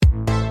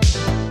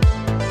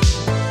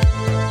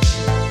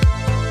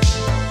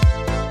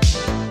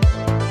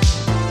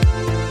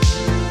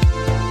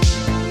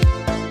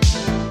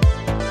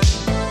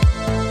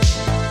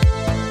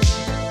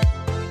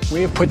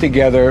have put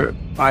together,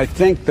 I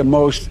think, the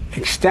most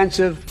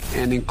extensive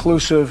and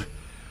inclusive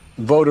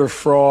voter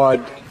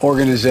fraud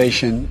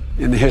organization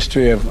in the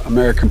history of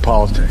American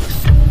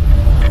politics.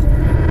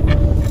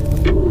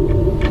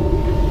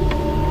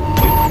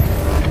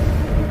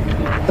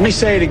 Let me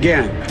say it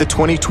again. The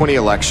 2020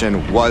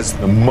 election was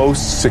the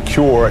most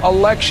secure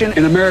election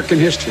in American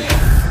history.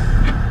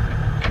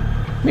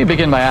 Let me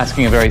begin by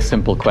asking a very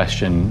simple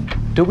question.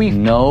 Do we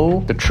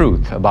know the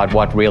truth about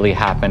what really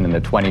happened in the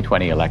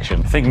 2020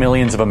 election? I think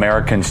millions of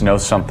Americans know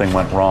something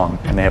went wrong,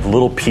 and they have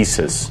little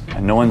pieces,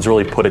 and no one's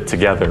really put it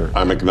together.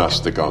 I'm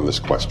agnostic on this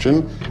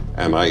question,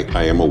 and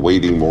I am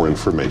awaiting more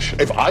information.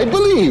 If I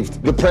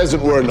believed the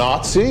president were a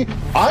Nazi,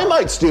 I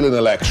might steal an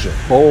election.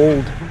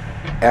 Bold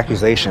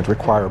accusations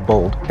require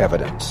bold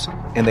evidence,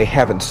 and they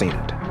haven't seen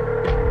it.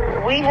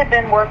 We have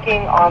been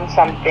working on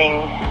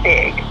something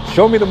big.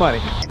 Show me the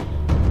money.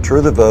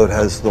 True the Vote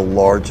has the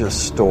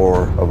largest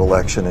store of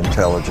election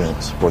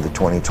intelligence for the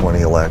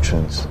 2020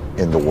 elections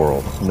in the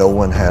world. No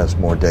one has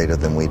more data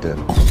than we do.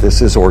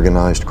 This is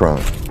organized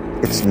crime.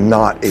 It's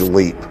not a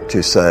leap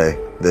to say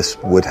this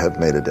would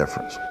have made a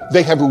difference.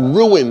 They have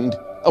ruined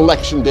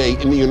Election Day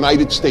in the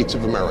United States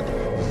of America.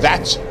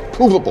 That's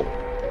provable,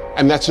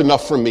 and that's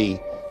enough for me.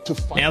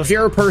 Now, if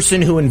you're a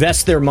person who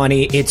invests their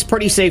money, it's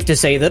pretty safe to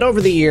say that over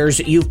the years,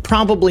 you've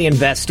probably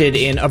invested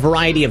in a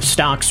variety of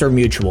stocks or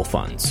mutual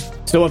funds.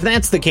 So if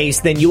that's the case,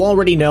 then you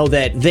already know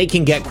that they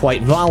can get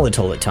quite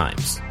volatile at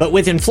times. But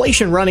with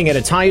inflation running at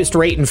its highest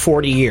rate in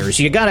 40 years,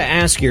 you gotta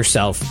ask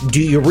yourself,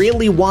 do you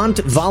really want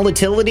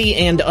volatility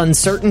and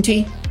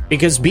uncertainty?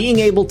 Because being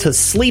able to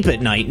sleep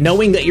at night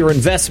knowing that your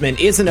investment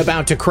isn't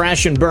about to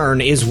crash and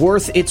burn is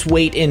worth its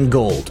weight in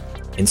gold.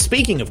 And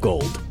speaking of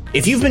gold,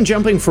 if you've been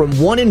jumping from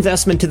one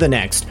investment to the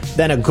next,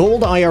 then a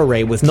gold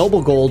IRA with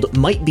Noble Gold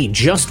might be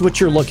just what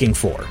you're looking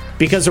for.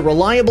 Because a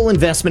reliable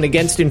investment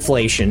against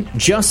inflation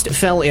just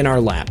fell in our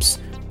laps.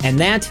 And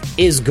that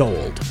is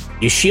gold.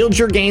 You shield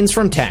your gains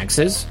from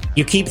taxes,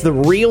 you keep the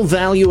real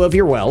value of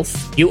your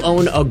wealth, you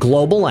own a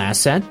global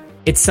asset,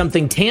 it's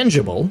something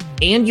tangible,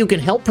 and you can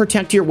help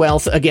protect your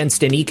wealth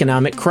against an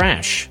economic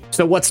crash.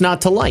 So what's not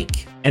to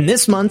like? And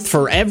this month,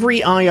 for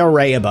every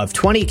IRA above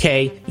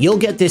 $20K, you'll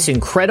get this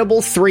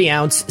incredible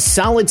 3-ounce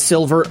solid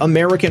silver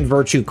American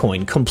Virtue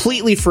coin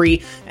completely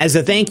free as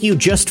a thank you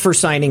just for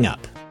signing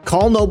up.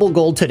 Call Noble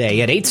Gold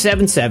today at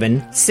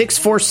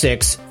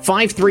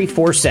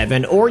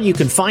 877-646-5347, or you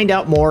can find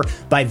out more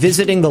by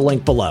visiting the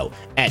link below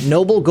at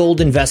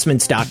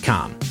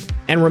noblegoldinvestments.com.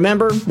 And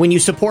remember, when you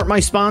support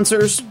my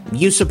sponsors,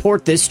 you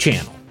support this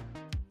channel.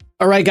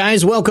 All right,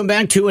 guys, welcome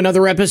back to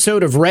another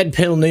episode of Red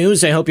Pill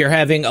News. I hope you're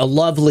having a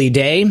lovely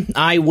day.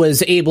 I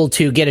was able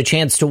to get a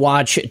chance to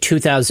watch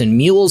 2000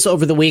 Mules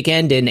over the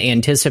weekend in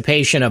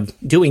anticipation of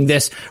doing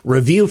this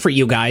review for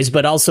you guys,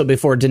 but also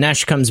before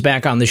Dinesh comes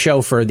back on the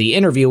show for the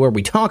interview where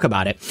we talk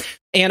about it.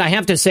 And I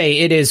have to say,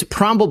 it is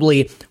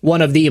probably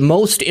one of the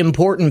most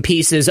important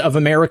pieces of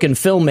American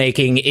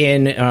filmmaking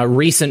in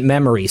recent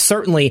memory,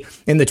 certainly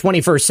in the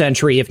 21st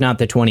century, if not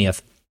the 20th.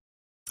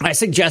 I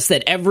suggest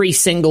that every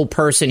single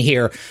person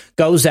here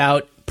goes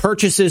out,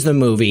 purchases the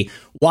movie,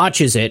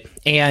 watches it,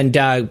 and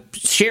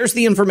shares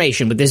the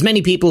information with as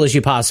many people as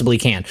you possibly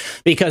can.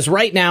 Because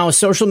right now,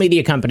 social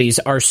media companies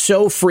are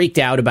so freaked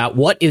out about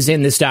what is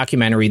in this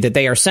documentary that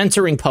they are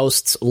censoring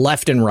posts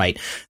left and right.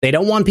 They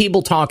don't want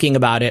people talking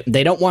about it.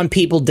 They don't want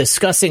people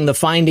discussing the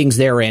findings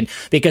therein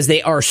because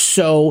they are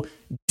so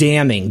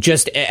damning,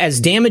 just as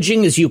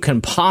damaging as you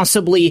can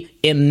possibly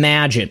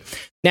imagine.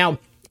 Now,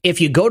 if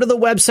you go to the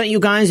website, you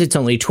guys, it's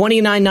only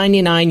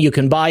 $29.99. You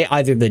can buy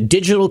either the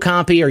digital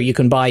copy or you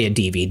can buy a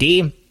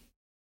DVD.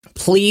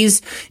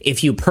 Please,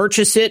 if you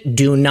purchase it,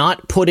 do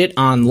not put it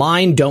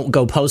online. Don't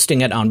go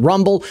posting it on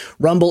Rumble.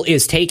 Rumble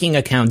is taking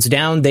accounts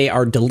down. They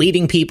are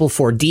deleting people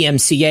for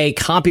DMCA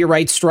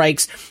copyright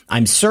strikes.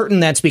 I'm certain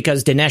that's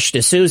because Dinesh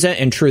D'Souza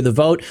and True the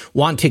Vote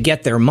want to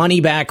get their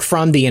money back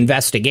from the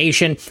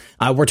investigation.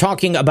 We're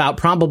talking about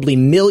probably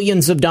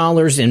millions of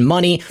dollars in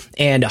money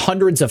and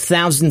hundreds of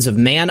thousands of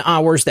man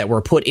hours that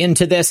were put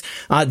into this.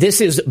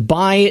 This is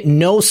by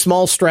no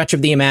small stretch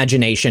of the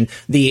imagination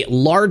the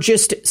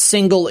largest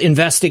single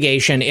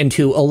investigation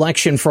into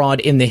election fraud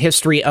in the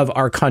history of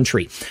our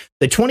country.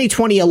 The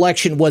 2020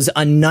 election was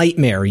a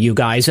nightmare, you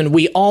guys, and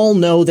we all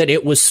know that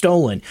it was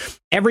stolen.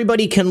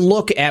 Everybody can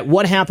look at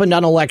what happened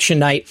on election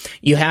night.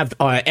 You have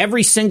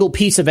every single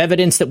piece of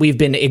evidence that we've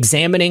been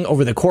examining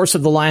over the course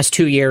of the last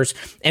 2 years,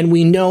 and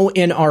we know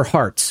in our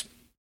hearts.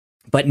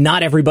 But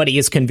not everybody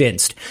is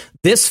convinced.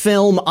 This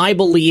film, I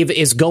believe,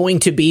 is going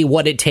to be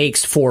what it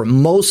takes for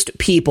most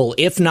people,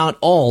 if not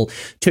all,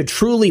 to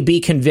truly be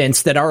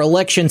convinced that our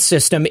election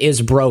system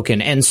is broken,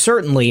 and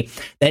certainly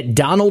that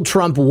Donald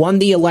Trump won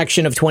the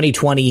election of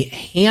 2020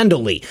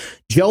 handily.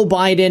 Joe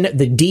Biden,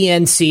 the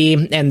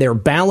DNC, and their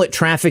ballot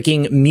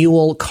trafficking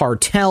mule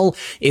cartel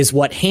is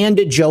what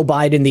handed Joe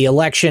Biden the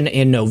election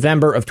in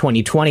November of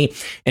 2020,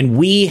 and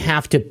we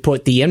have to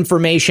put the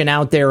information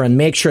out there and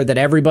make sure that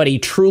everybody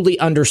truly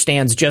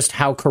understands just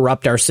how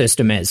corrupt our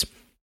system is.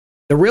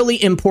 The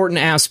really important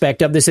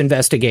aspect of this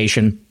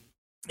investigation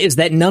is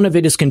that none of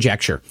it is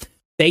conjecture.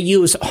 They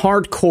use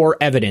hardcore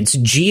evidence,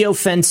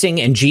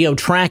 geofencing and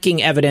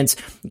geo-tracking evidence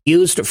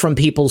used from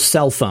people's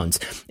cell phones.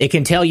 It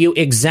can tell you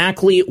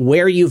exactly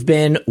where you've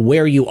been,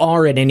 where you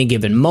are at any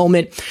given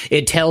moment.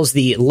 It tells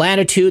the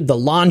latitude, the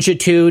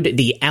longitude,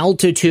 the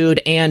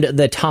altitude, and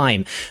the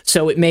time.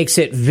 So it makes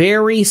it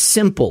very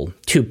simple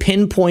to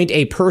pinpoint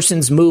a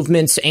person's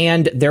movements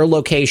and their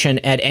location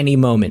at any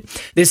moment.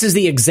 This is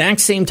the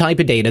exact same type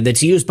of data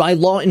that's used by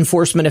law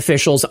enforcement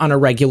officials on a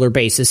regular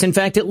basis. In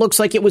fact, it looks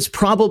like it was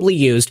probably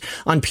used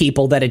on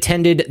people that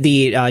attended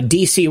the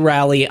D.C.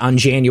 rally on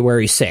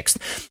January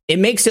 6th. It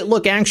makes it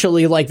look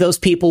actually like those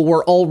people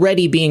were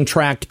already being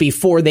tracked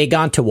before they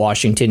got to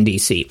Washington,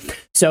 D.C.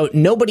 So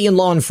nobody in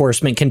law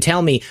enforcement can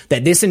tell me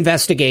that this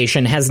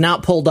investigation has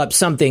not pulled up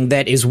something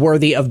that is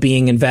worthy of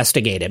being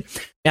investigated.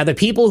 Now, the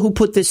people who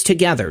put this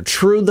together,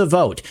 True the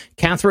Vote,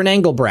 Catherine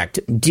Engelbrecht,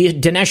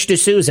 Dinesh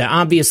D'Souza,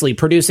 obviously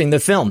producing the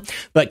film,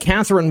 but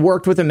Catherine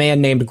worked with a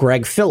man named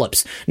Greg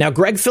Phillips. Now,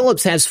 Greg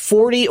Phillips has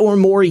 40 or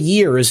more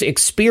years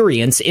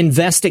experience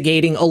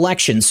investigating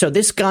elections, so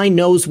this guy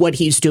knows what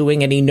he's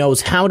doing and he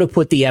knows how to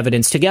put the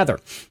evidence together.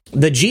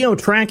 The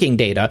geo-tracking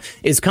data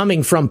is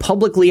coming from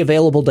publicly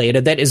available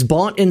data that is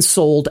bought and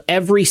sold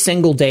every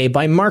single day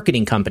by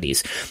marketing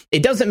companies.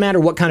 It doesn't matter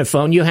what kind of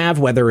phone you have,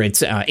 whether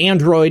it's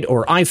Android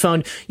or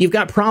iPhone. You've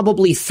got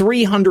probably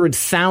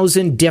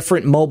 300,000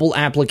 different mobile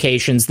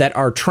applications that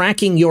are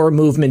tracking your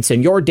movements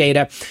and your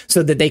data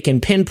so that they can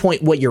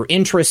pinpoint what your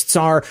interests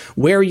are,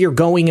 where you're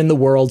going in the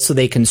world, so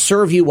they can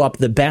serve you up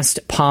the best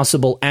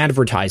possible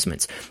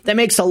advertisements. That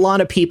makes a lot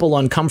of people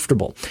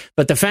uncomfortable.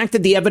 But the fact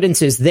that the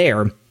evidence is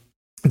there,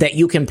 that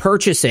you can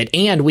purchase it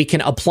and we can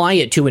apply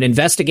it to an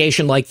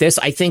investigation like this,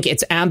 I think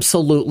it's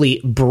absolutely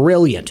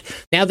brilliant.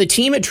 Now, the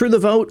team at True the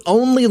Vote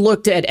only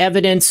looked at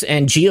evidence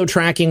and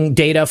geo-tracking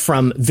data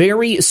from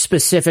very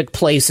specific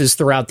places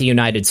throughout the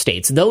United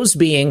States, those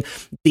being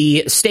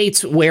the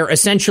states where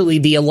essentially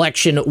the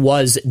election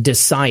was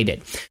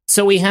decided.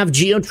 So we have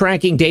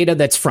geo-tracking data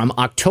that's from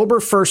October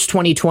 1st,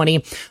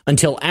 2020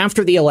 until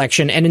after the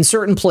election, and in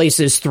certain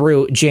places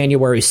through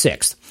January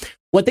 6th.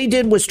 What they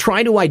did was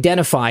try to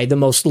identify the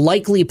most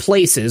likely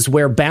places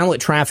where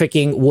ballot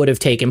trafficking would have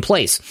taken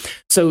place.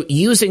 So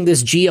using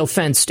this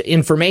geofenced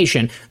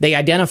information, they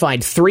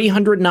identified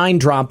 309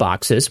 drop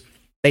boxes.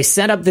 They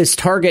set up this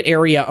target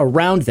area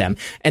around them,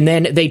 and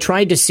then they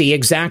tried to see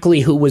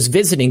exactly who was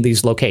visiting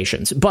these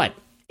locations. But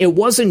it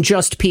wasn't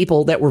just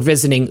people that were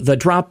visiting the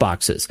drop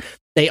boxes.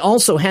 They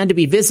also had to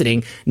be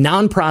visiting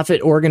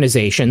nonprofit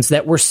organizations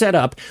that were set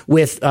up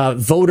with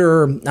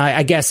voter,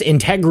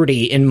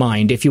 integrity in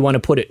mind, if you want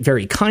to put it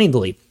very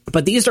kindly.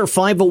 But these are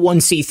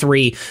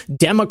 501c3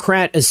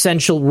 Democrat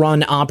essential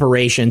run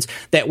operations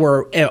that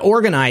were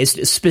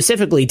organized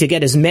specifically to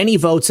get as many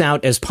votes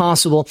out as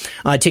possible,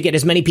 to get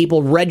as many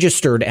people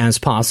registered as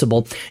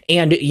possible.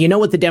 And you know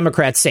what the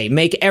Democrats say,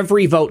 make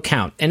every vote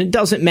count. And it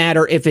doesn't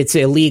matter if it's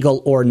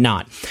illegal or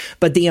not.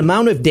 But the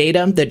amount of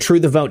data that True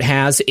the Vote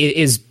has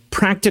is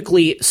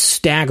practically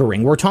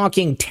staggering. We're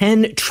talking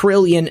 10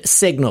 trillion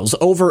signals,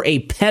 over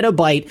a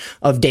petabyte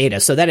of data.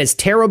 So that is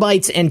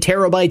terabytes and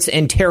terabytes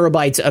and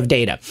terabytes of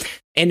data.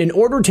 And in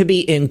order to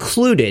be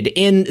included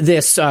in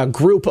this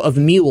group of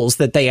mules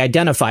that they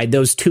identified,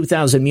 those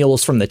 2,000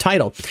 mules from the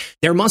title,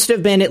 there must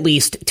have been at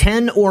least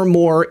 10 or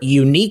more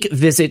unique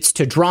visits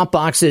to drop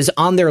boxes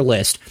on their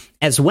list,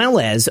 as well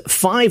as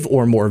 5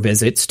 or more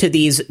visits to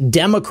these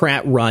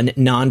Democrat-run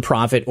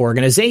nonprofit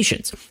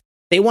organizations.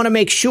 They want to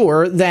make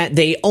sure that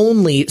they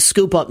only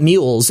scoop up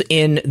mules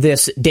in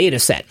this data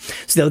set.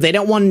 So they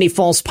don't want any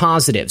false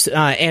positives.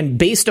 And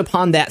based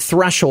upon that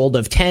threshold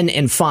of 10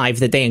 and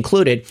 5 that they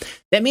included,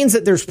 that means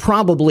that there's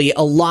probably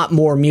a lot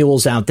more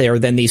mules out there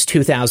than these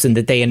 2,000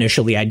 that they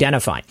initially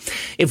identified.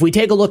 If we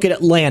take a look at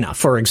Atlanta,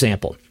 for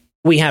example,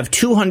 we have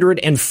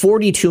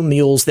 242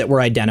 mules that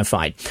were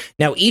identified.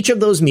 Now, each of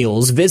those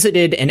mules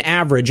visited an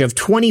average of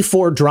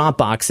 24 drop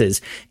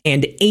boxes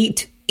and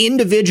 8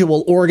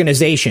 individual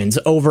organizations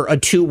over a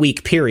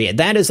 2-week period.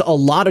 That is a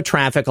lot of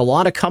traffic, a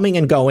lot of coming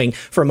and going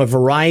from a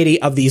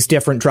variety of these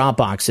different drop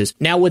boxes.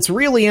 Now, what's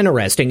really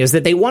interesting is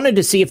that they wanted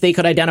to see if they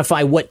could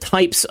identify what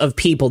types of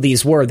people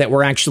these were that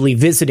were actually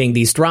visiting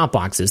these drop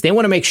boxes. They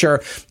want to make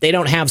sure they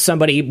don't have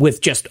somebody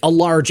with just a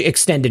large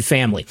extended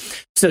family.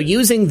 So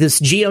using this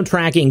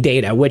geo-tracking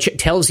data, which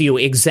tells you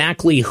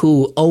exactly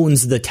who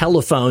owns the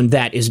telephone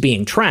that is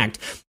being tracked,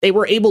 they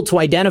were able to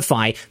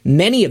identify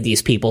many of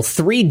these people,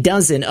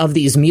 36 of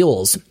these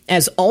mules,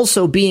 as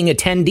also being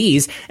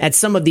attendees at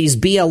some of these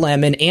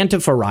BLM and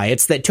Antifa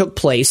riots that took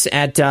place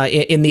at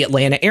in the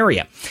Atlanta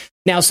area.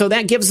 Now, so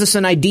that gives us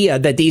an idea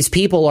that these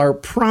people are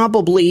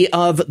probably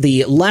of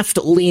the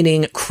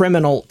left-leaning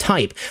criminal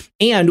type.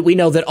 And we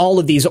know that all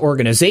of these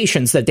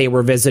organizations that they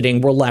were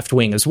visiting were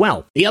left-wing as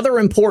well. The other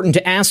important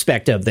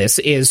aspect of this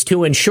is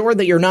to ensure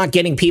that you're not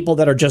getting people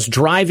that are just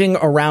driving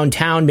around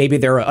town. Maybe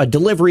they're a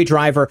delivery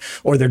driver,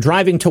 or they're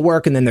driving to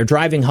work and then they're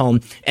driving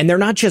home, and they're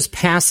not just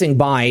passing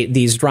by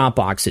these drop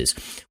boxes.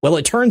 Well,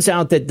 it turns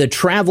out that the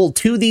travel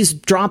to these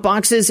drop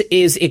boxes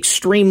is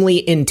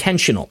extremely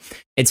intentional.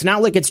 It's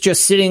not like it's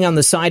just sitting on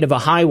the side of a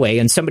highway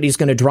and somebody's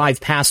going to drive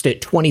past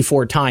it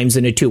 24 times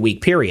in a 2-week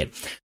period.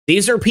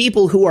 These are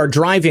people who are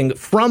driving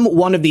from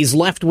one of these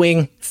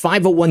left-wing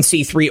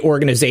 501c3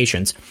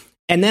 organizations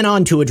and then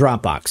on to a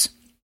drop box.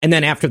 And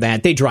then after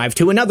that, they drive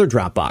to another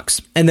drop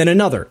box, and then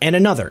another, and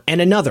another, and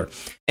another.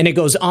 And it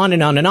goes on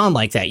and on and on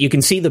like that. You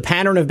can see the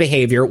pattern of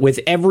behavior with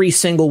every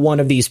single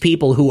one of these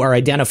people who are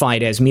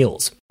identified as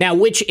mules. Now,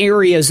 which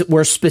areas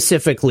were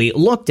specifically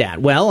looked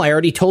at? Well, I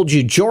already told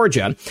you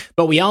Georgia,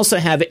 but we also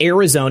have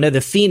Arizona,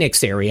 the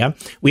Phoenix area.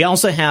 We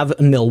also have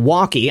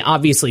Milwaukee.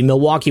 Obviously,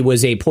 Milwaukee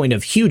was a point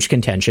of huge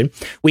contention.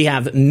 We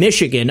have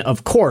Michigan,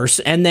 of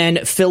course, and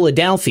then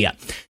Philadelphia.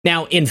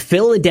 Now, in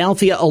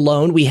Philadelphia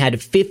alone, we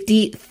had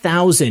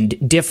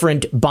 50,000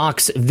 different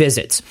box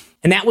visits.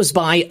 And that was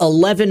by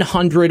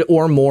 1,100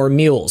 or more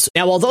mules.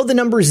 Now, although the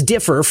numbers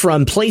differ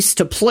from place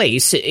to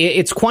place,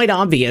 it's quite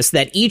obvious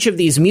that each of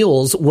these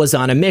mules was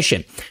on a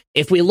mission.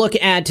 If we look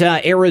at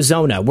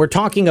Arizona, we're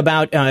talking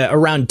about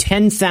around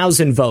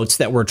 10,000 votes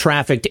that were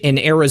trafficked in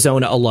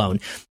Arizona alone.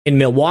 In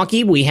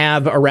Milwaukee, we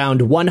have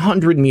around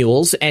 100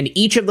 mules, and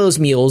each of those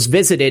mules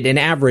visited an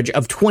average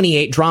of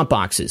 28 drop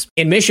boxes.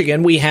 In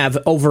Michigan, we have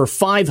over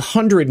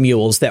 500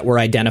 mules that were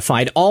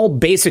identified, all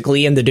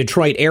basically in the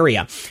Detroit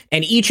area,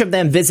 and each of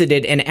them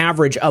visited an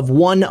average of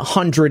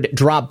 100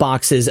 drop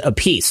boxes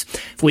apiece.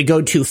 If we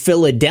go to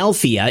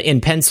Philadelphia in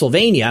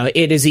Pennsylvania,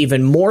 it is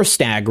even more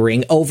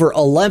staggering, over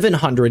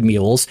 1,100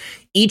 mules,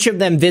 each of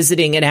them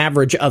visiting an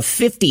average of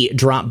 50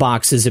 drop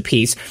boxes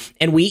apiece.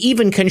 And we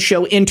even can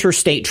show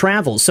interstate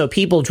travel. So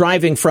people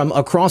driving from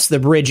across the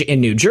bridge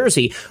in New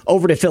Jersey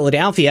over to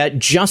Philadelphia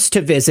just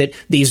to visit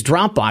these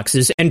drop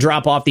boxes and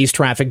drop off these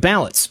traffic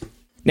ballots.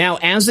 Now,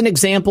 as an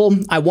example,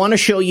 I want to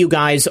show you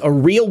guys a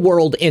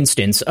real-world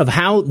instance of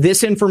how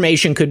this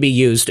information could be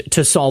used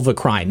to solve a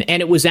crime.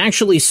 And it was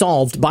actually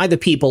solved by the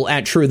people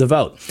at True the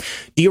Vote.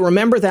 Do you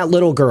remember that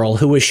little girl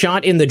who was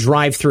shot in the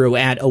drive-thru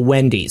at a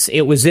Wendy's?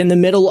 It was in the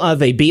middle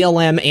of a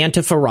BLM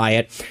Antifa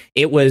riot.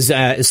 It was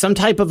some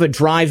type of a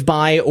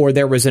drive-by, or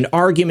there was an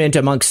argument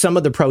amongst some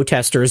of the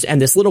protesters,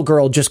 and this little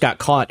girl just got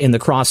caught in the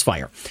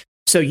crossfire.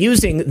 So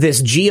using this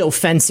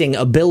geofencing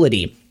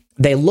ability,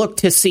 they looked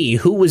to see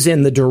who was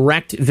in the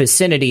direct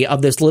vicinity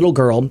of this little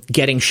girl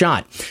getting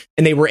shot.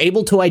 And they were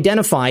able to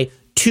identify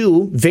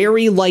 2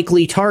 very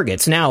likely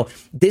targets. Now,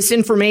 this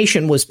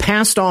information was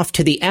passed off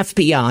to the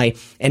FBI,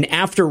 and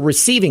after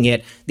receiving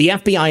it, the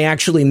FBI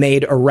actually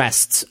made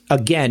arrests,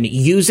 again,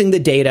 using the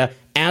data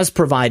as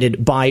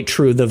provided by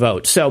True the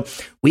Vote. So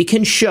we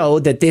can show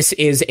that this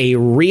is a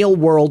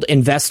real-world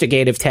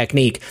investigative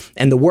technique,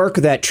 and the work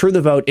that True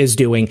the Vote is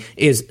doing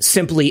is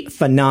simply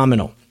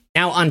phenomenal.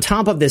 Now, on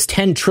top of this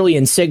 10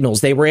 trillion signals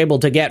they were able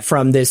to get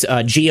from this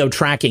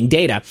geo-tracking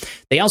data,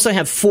 they also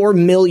have 4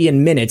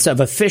 million minutes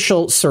of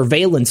official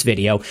surveillance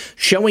video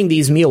showing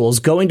these mules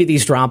going to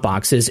these drop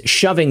boxes,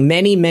 shoving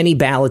many, many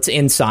ballots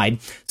inside,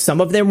 some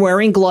of them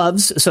wearing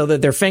gloves so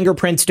that their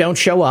fingerprints don't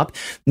show up,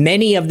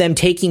 many of them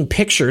taking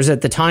pictures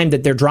at the time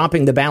that they're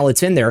dropping the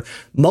ballots in there,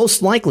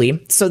 most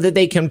likely so that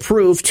they can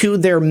prove to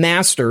their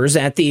masters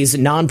at these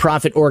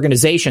nonprofit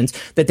organizations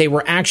that they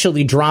were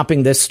actually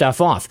dropping this stuff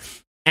off.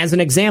 As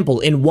an example,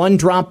 in one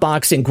drop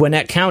box in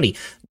Gwinnett County,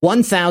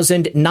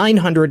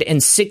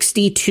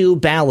 1,962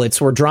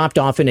 ballots were dropped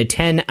off in a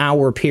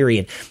 10-hour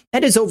period.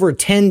 That is over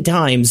 10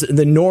 times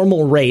the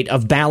normal rate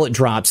of ballot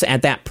drops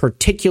at that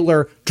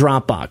particular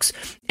drop box.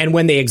 And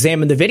when they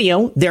examined the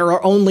video, there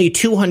are only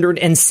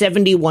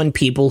 271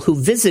 people who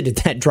visited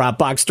that drop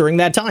box during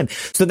that time.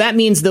 So that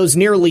means those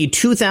nearly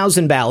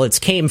 2,000 ballots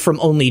came from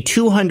only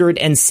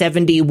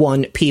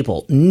 271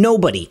 people.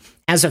 Nobody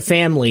has a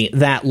family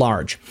that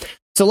large.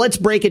 So let's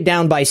break it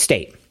down by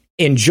state.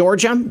 In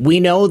Georgia, we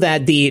know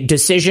that the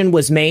decision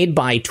was made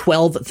by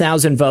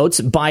 12,000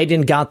 votes.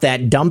 Biden got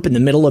that dump in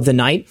the middle of the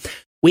night.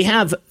 We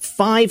have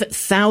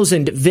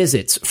 5,000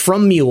 visits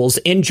from mules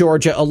in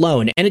Georgia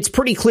alone, and it's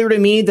pretty clear to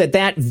me that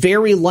that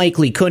very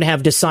likely could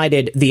have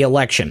decided the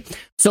election.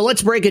 So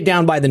let's break it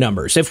down by the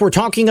numbers. If we're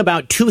talking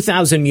about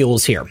 2,000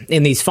 mules here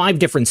in these 5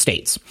 different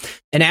states,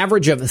 an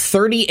average of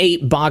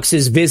 38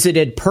 boxes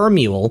visited per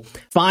mule,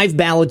 5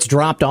 ballots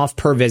dropped off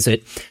per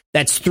visit,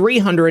 that's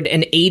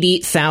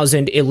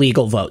 380,000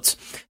 illegal votes.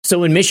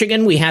 So in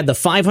Michigan, we had the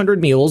 500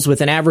 mules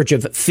with an average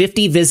of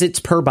 50 visits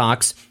per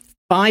box,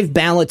 5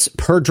 ballots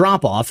per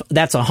drop-off.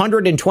 That's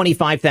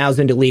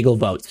 125,000 illegal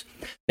votes.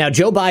 Now,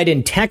 Joe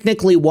Biden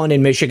technically won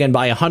in Michigan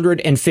by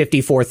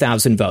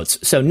 154,000 votes,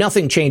 so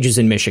nothing changes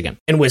in Michigan.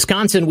 In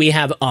Wisconsin, we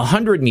have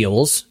 100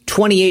 mules,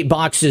 28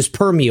 boxes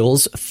per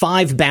mules,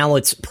 5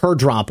 ballots per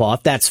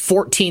drop-off. That's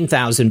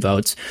 14,000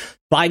 votes.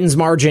 Biden's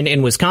margin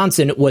in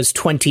Wisconsin was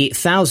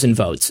 20,000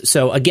 votes.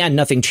 So again,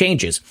 nothing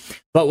changes.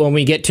 But when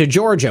we get to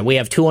Georgia, we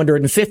have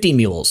 250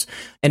 mules,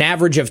 an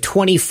average of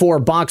 24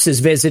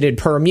 boxes visited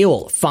per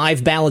mule,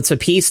 5 ballots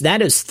apiece.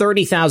 That is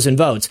 30,000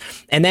 votes.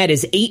 And that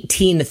is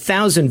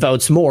 18,000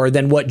 votes more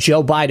than what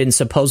Joe Biden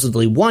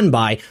supposedly won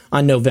by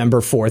on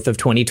November 4th of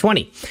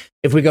 2020.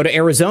 If we go to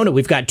Arizona,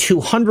 we've got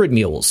 200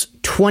 mules,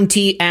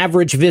 20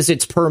 average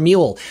visits per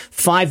mule.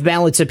 5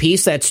 ballots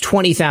apiece, that's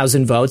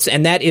 20,000 votes,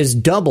 and that is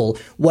double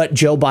what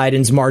Joe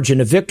Biden's margin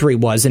of victory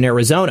was in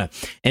Arizona.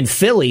 And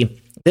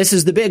Philly, this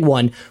is the big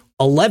one,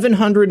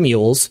 1,100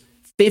 mules,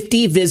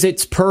 50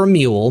 visits per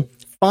mule,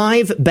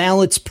 5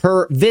 ballots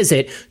per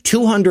visit,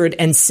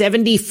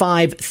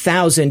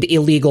 275,000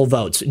 illegal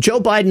votes. Joe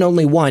Biden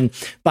only won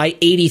by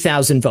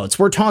 80,000 votes.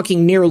 We're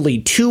talking nearly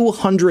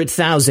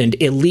 200,000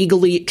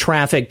 illegally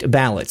trafficked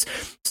ballots.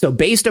 So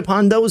based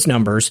upon those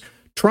numbers,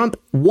 Trump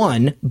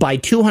won by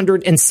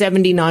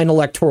 279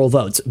 electoral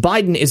votes.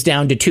 Biden is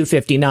down to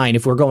 259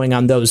 if we're going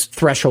on those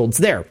thresholds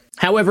there.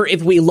 However,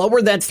 if we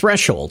lower that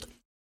threshold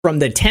from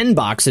the 10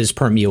 boxes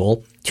per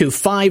mule to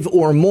 5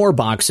 or more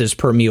boxes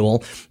per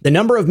mule, the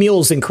number of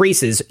mules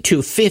increases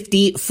to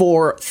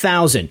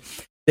 54,000.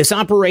 This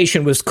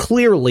operation was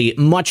clearly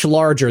much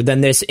larger than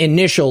this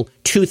initial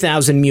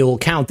 2,000 mule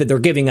count that they're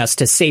giving us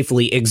to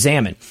safely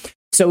examine.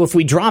 So if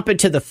we drop it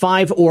to the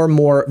 5 or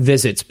more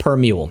visits per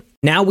mule,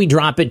 now we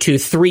drop it to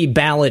 3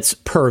 ballots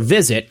per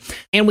visit,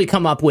 and we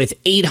come up with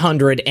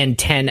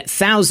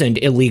 810,000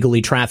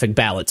 illegally trafficked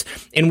ballots.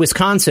 In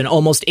Wisconsin,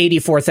 almost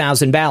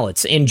 84,000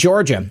 ballots. In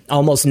Georgia,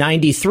 almost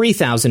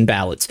 93,000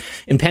 ballots.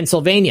 In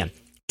Pennsylvania,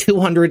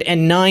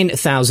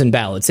 209,000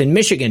 ballots. In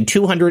Michigan,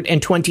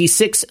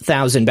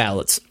 226,000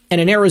 ballots.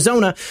 And in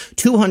Arizona,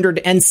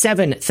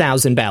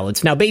 207,000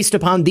 ballots. Now, based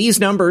upon these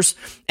numbers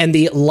and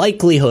the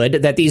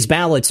likelihood that these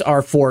ballots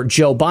are for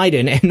Joe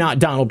Biden and not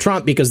Donald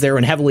Trump because they're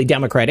in heavily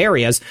Democrat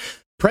areas,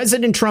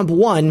 President Trump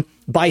won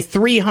by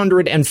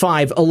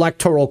 305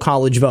 electoral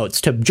college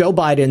votes to Joe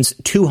Biden's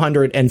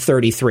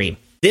 233.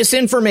 This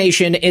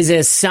information is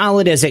as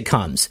solid as it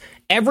comes.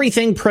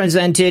 Everything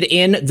presented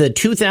in the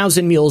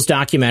 2,000 Mules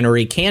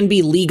documentary can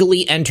be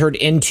legally entered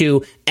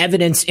into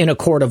evidence in a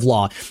court of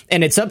law.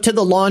 And it's up to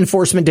the law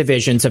enforcement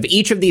divisions of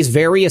each of these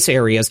various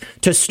areas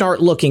to start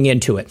looking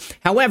into it.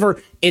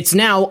 However, it's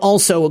now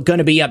also going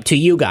to be up to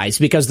you guys,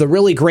 because the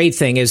really great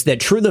thing is that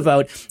True the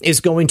Vote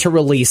is going to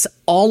release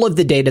all of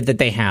the data that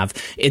they have.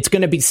 It's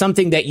going to be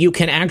something that you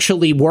can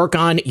actually work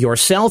on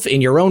yourself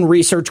in your own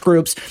research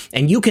groups,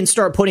 and you can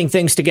start putting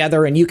things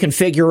together and you can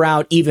figure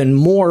out even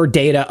more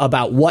data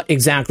about what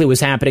exactly was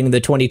happening in the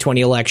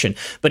 2020 election.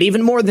 But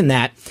even more than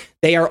that,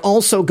 they are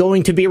also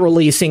going to be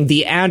releasing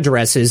the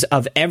addresses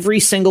of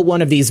every single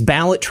one of these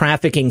ballot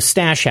trafficking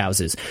stash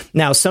houses.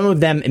 Now, some of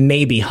them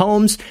may be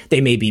homes, they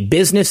may be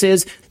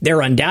businesses.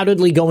 They're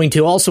undoubtedly going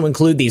to also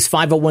include these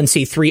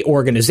 501c3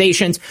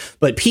 organizations.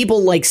 But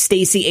people like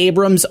Stacey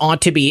Abrams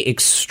ought to be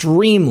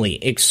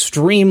extremely,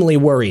 extremely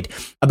worried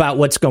about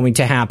what's going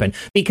to happen.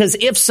 Because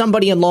if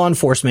somebody in law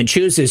enforcement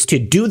chooses to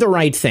do the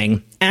right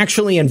thing,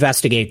 actually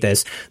investigate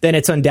this, then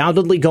it's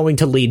undoubtedly going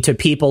to lead to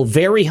people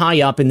very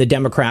high up in the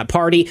Democrat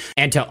Party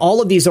and to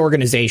all of these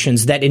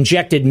organizations that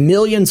injected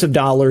millions of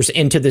dollars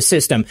into the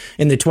system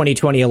in the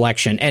 2020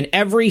 election. And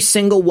every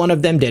single one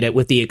of them did it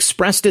with the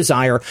express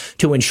desire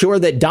to ensure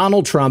that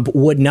Donald Trump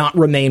would not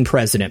remain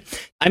president.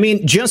 I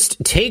mean,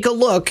 just take a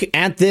look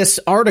at this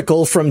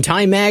article from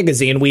Time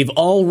Magazine. We've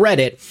all read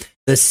it.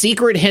 The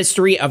secret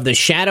history of the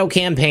shadow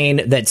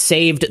campaign that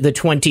saved the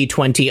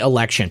 2020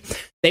 election.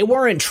 They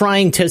weren't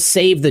trying to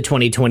save the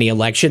 2020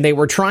 election. They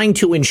were trying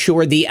to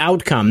ensure the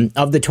outcome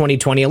of the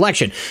 2020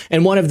 election.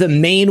 And one of the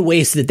main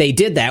ways that they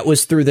did that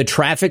was through the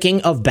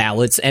trafficking of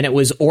ballots. And it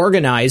was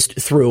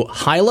organized through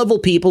high-level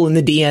people in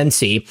the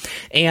DNC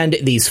and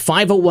these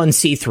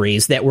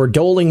 501c3s that were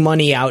doling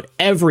money out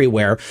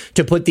everywhere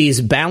to put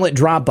these ballot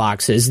drop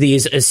boxes,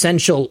 these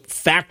essential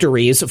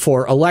factories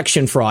for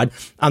election fraud,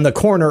 on the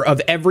corner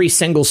of every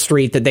single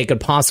street that they could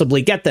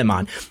possibly get them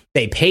on.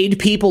 They paid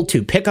people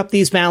to pick up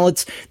these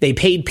ballots. They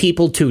paid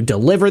people to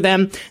deliver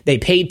them. They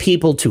paid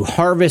people to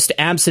harvest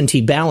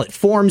absentee ballot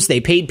forms.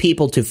 They paid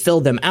people to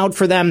fill them out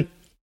for them.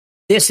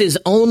 This is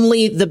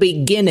only the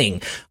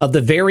beginning of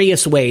the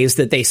various ways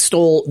that they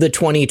stole the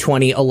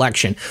 2020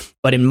 election.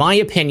 But in my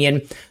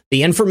opinion,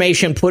 the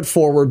information put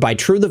forward by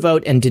True the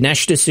Vote and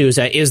Dinesh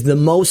D'Souza is the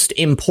most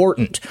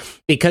important,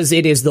 because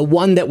it is the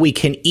one that we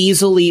can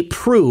easily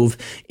prove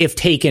if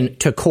taken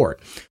to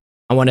court.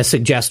 I want to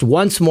suggest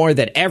once more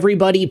that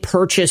everybody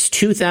purchase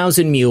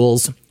 2,000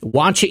 Mules,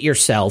 watch it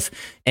yourself,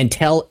 and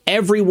tell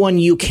everyone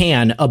you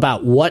can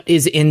about what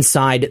is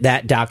inside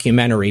that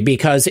documentary.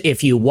 Because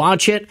if you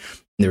watch it,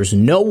 there's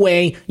no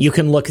way you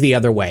can look the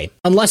other way.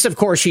 Unless, of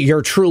course,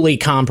 you're truly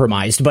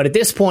compromised. But at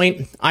this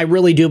point, I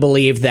really do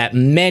believe that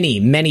many,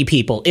 many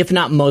people, if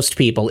not most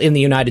people in the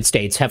United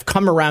States, have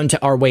come around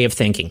to our way of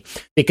thinking,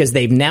 because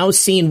they've now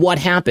seen what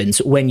happens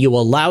when you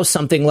allow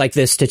something like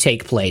this to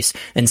take place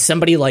and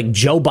somebody like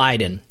Joe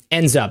Biden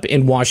ends up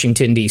in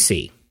Washington,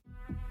 D.C.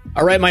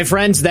 All right, my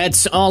friends,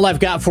 that's all I've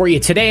got for you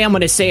today. I'm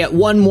going to say it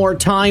one more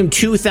time.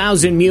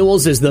 2,000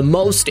 Mules is the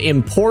most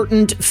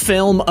important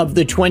film of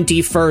the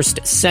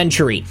 21st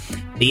century.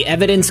 The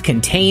evidence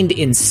contained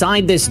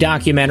inside this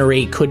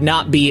documentary could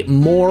not be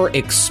more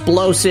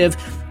explosive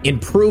in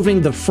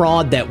proving the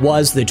fraud that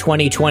was the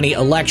 2020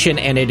 election,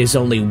 and it is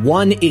only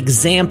one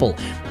example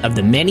of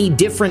the many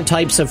different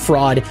types of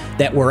fraud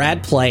that were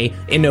at play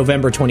in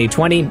November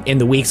 2020, in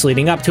the weeks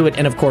leading up to it,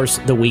 and of course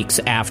the weeks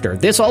after.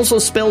 This also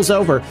spills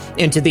over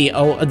into the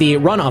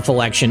runoff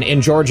election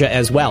in Georgia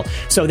as well.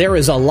 So there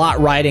is a lot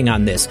riding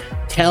on this.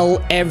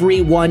 Tell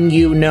everyone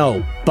you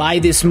know. Buy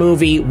this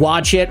movie,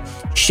 watch it,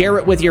 share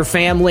it with your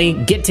family,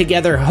 get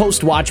together,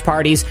 host watch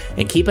parties,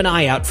 and keep an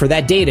eye out for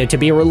that data to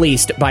be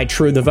released by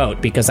True the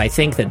Vote, because I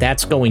think that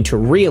that's going to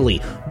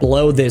really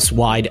blow this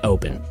wide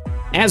open.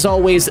 As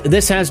always,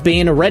 this has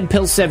been Red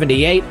Pill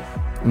 78.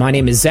 My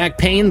name is Zach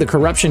Payne, the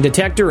corruption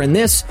detector, and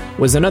this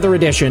was another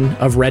edition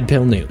of Red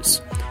Pill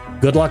News.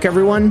 Good luck,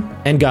 everyone,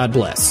 and God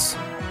bless.